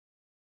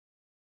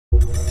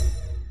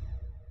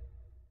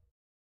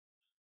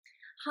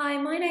Hi,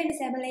 my name is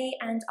Emily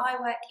and I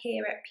work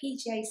here at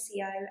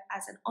PJCO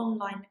as an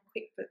online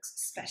QuickBooks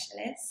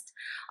specialist.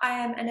 I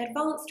am an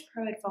advanced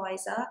pro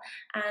advisor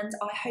and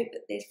I hope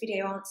that this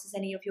video answers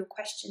any of your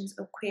questions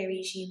or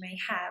queries you may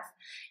have.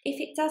 If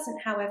it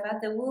doesn't, however,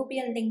 there will be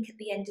a link at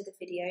the end of the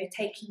video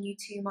taking you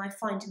to my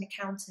Find an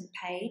Accountant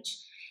page.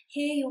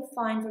 Here you'll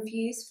find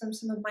reviews from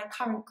some of my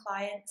current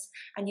clients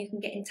and you can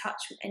get in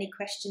touch with any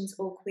questions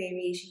or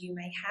queries you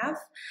may have.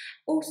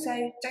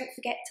 Also, don't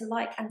forget to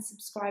like and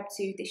subscribe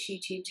to this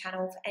YouTube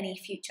channel for any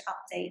future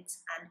updates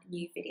and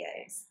new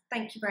videos.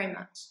 Thank you very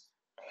much.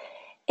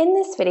 In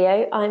this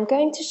video, I'm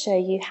going to show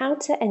you how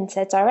to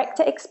enter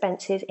director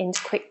expenses into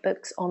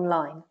QuickBooks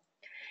Online.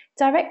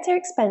 Director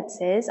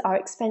expenses are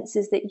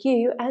expenses that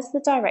you, as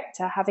the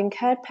director, have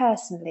incurred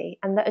personally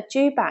and that are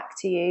due back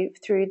to you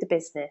through the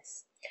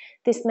business.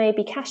 This may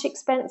be cash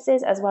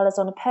expenses as well as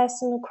on a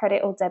personal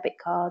credit or debit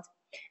card.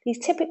 These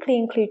typically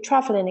include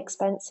travelling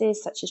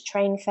expenses such as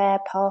train fare,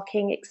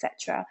 parking,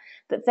 etc.,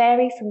 but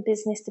vary from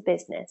business to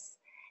business.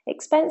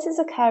 Expenses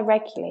occur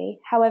regularly,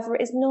 however,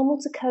 it is normal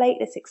to collate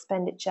this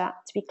expenditure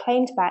to be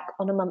claimed back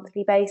on a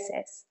monthly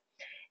basis.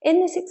 In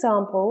this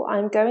example, I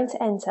am going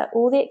to enter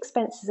all the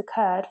expenses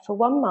occurred for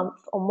 1 month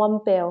on one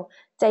bill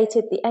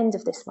dated the end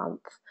of this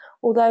month,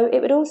 although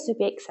it would also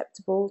be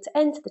acceptable to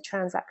enter the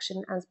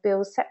transaction as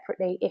bills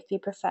separately if you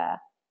prefer.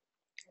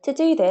 To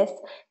do this,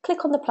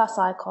 click on the plus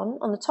icon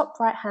on the top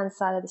right hand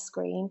side of the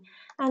screen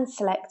and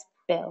select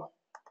Bill.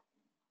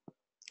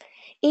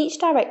 Each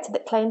director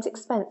that claims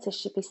expenses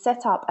should be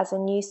set up as a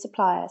new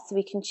supplier so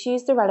we can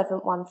choose the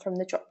relevant one from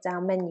the drop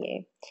down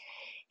menu.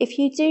 If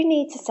you do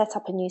need to set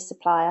up a new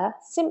supplier,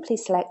 simply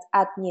select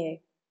Add New.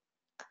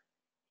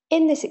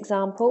 In this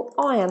example,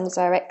 I am the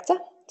director,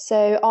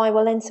 so I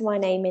will enter my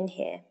name in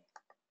here.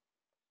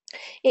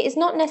 It is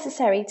not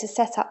necessary to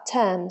set up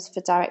terms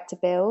for director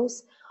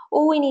bills.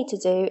 All we need to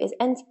do is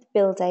enter the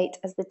bill date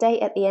as the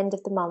date at the end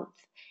of the month.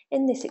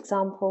 In this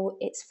example,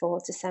 it's for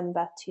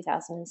December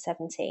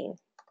 2017.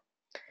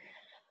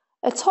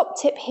 A top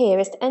tip here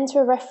is to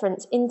enter a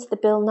reference into the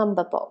bill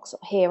number box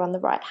here on the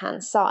right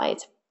hand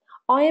side.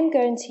 I am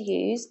going to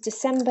use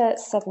December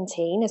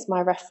 17 as my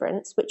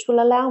reference, which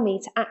will allow me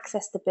to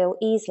access the bill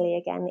easily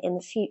again in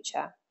the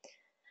future.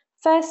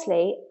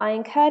 Firstly, I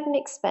incurred an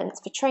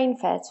expense for train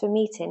fare to a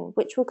meeting,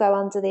 which will go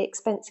under the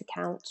expense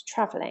account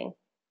travelling.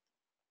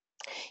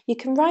 You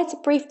can write a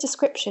brief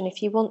description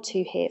if you want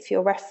to here for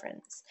your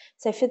reference.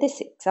 So for this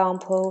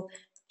example,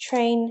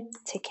 train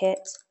ticket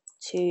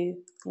to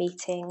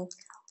meeting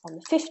on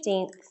the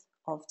 15th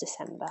of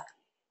December.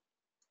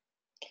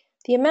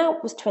 The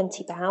amount was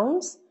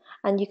 £20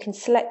 and you can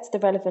select the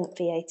relevant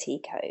VAT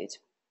code.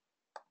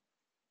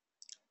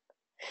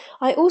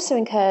 I also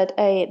incurred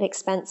an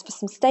expense for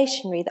some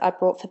stationery that I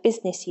brought for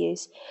business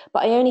use,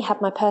 but I only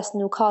had my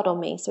personal card on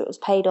me, so it was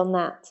paid on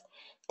that.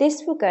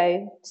 This will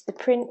go to the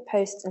print,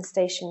 post and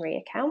stationery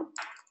account.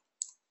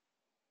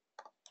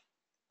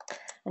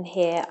 And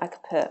here I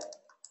could put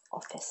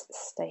office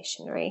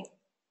stationery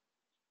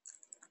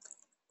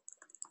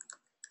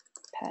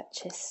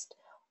purchased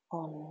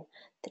on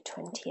the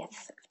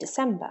 20th of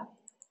December.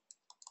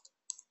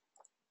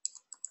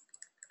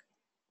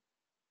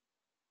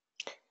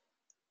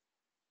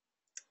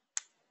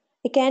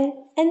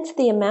 Again, enter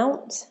the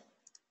amount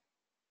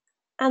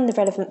and the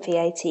relevant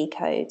VAT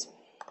code.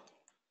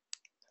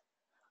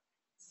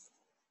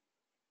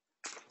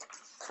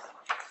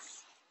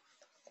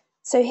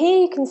 So here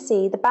you can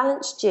see the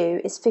balance due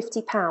is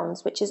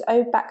 £50, which is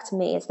owed back to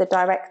me as the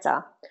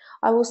director.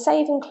 I will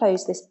save and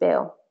close this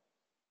bill.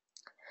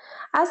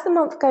 As the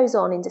month goes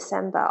on in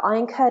December, I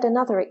incurred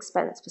another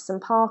expense for some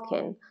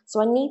parking,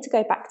 so I need to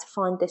go back to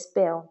find this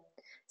bill.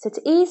 So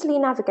to easily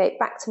navigate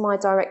back to my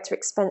director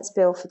expense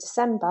bill for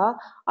December,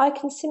 I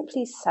can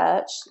simply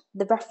search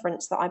the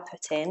reference that I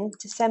put in,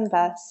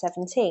 December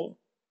 17.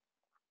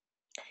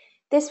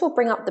 This will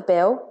bring up the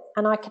bill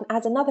and I can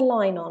add another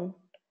line on.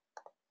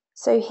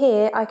 So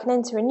here I can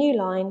enter a new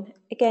line,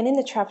 again in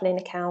the travelling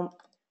account,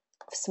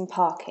 for some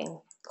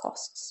parking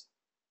costs.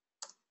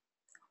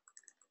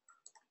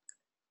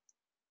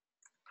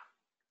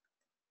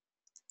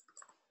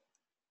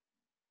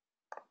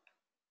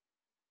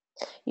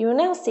 You will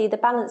now see the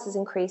balance has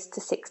increased to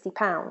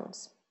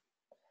 £60.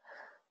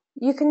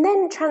 You can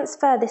then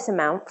transfer this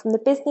amount from the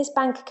business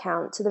bank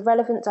account to the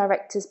relevant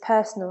director's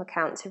personal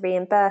account to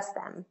reimburse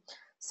them.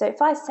 So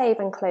if I save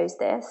and close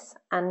this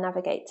and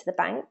navigate to the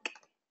bank,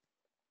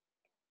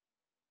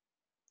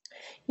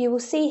 you will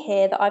see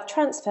here that I've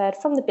transferred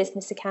from the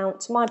business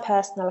account to my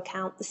personal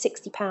account the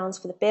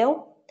 £60 for the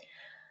bill,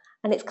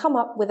 and it's come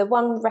up with a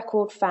one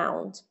record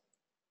found.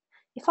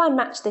 If I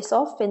match this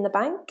off in the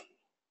bank,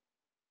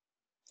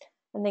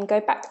 and then go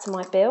back to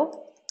my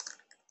bill,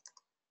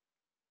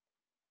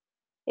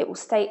 it will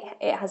state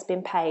it has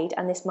been paid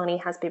and this money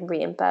has been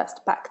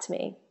reimbursed back to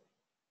me.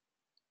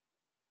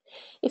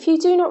 If you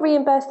do not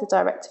reimburse the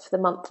director for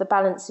the month the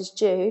balance is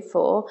due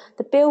for,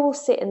 the bill will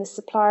sit in the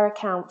supplier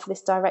account for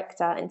this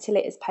director until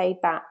it is paid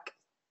back.